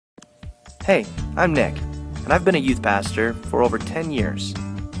Hey, I'm Nick, and I've been a youth pastor for over 10 years.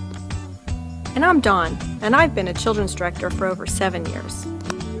 And I'm Dawn, and I've been a children's director for over 7 years.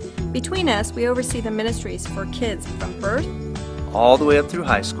 Between us, we oversee the ministries for kids from birth All the way up through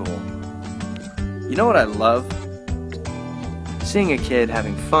high school. You know what I love? Seeing a kid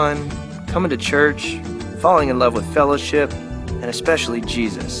having fun, coming to church, falling in love with fellowship, and especially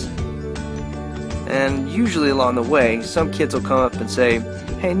Jesus. And usually along the way, some kids will come up and say,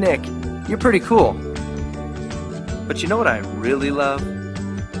 "Hey Nick, you're pretty cool." But you know what I really love?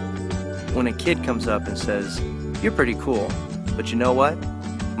 When a kid comes up and says, "You're pretty cool, but you know what?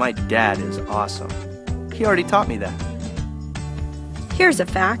 My dad is awesome. He already taught me that." Here's a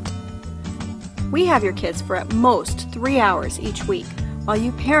fact. We have your kids for at most 3 hours each week, while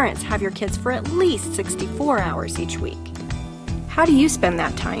you parents have your kids for at least 64 hours each week. How do you spend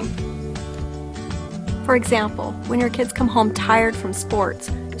that time? For example, when your kids come home tired from sports,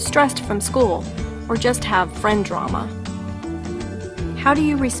 stressed from school, or just have friend drama. How do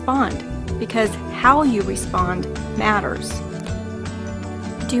you respond? Because how you respond matters.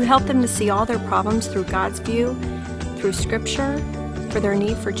 Do you help them to see all their problems through God's view, through Scripture, for their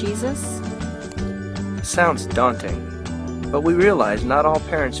need for Jesus? It sounds daunting, but we realize not all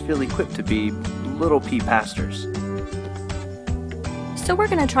parents feel equipped to be little P pastors. So we're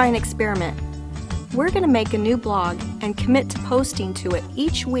going to try an experiment. We're going to make a new blog and commit to posting to it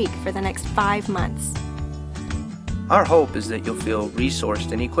each week for the next 5 months. Our hope is that you'll feel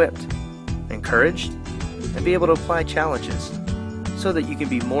resourced and equipped, encouraged, and be able to apply challenges so that you can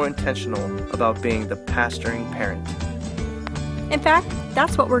be more intentional about being the pastoring parent. In fact,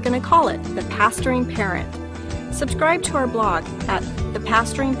 that's what we're going to call it, the Pastoring Parent. Subscribe to our blog at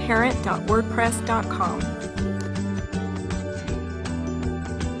thepastoringparent.wordpress.com.